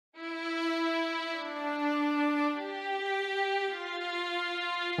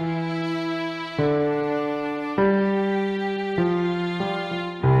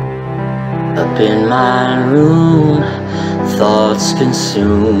up in my room, thoughts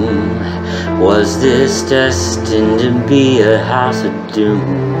consume. Was this destined to be a house of doom?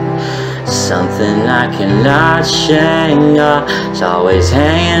 Something I cannot shake off, it's always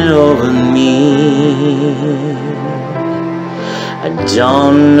hanging over me. I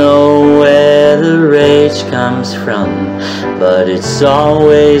don't know where the rage comes from, but it's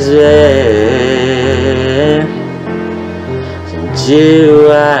always there.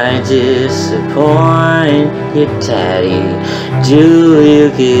 Do I disappoint you, Daddy? Do you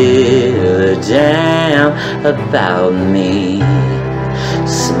give a damn about me?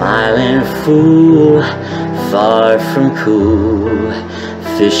 Smiling fool, far from cool,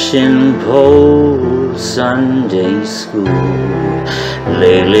 fishing pole, Sunday school.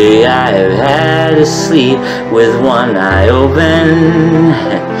 Lately I have had to sleep with one eye open.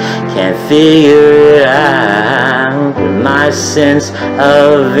 Can't figure it out with my sense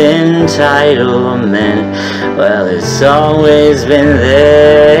of entitlement. Well, it's always been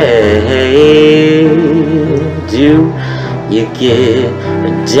there. Do you give a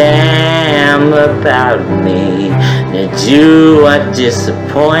damn about me? Now do I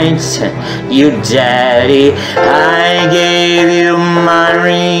disappoint you, Daddy? I gave you my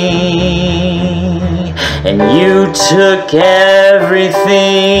ring, and you took everything.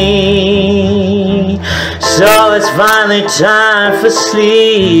 So it's finally time for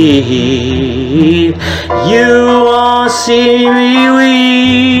sleep. You won't see me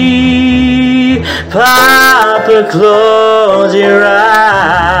weep. Papa, close your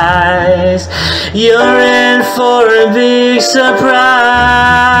eyes. You're in for a big surprise.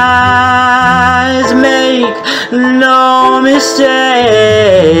 Make no mistake,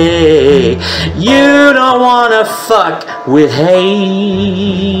 you don't wanna fuck with hate.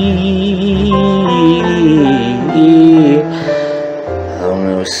 Oh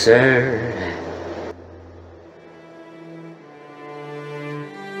no, sir.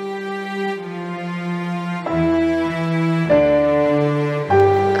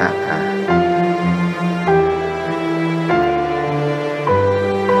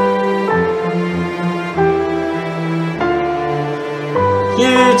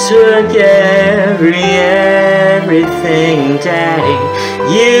 You took everything, Daddy.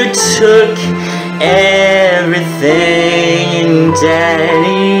 You took everything,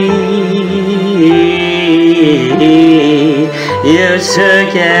 Daddy. You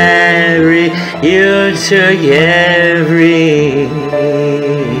took everything.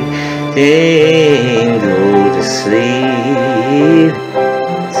 Go to sleep.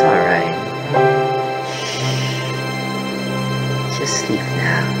 It's alright. Just sleep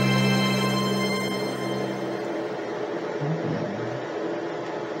now.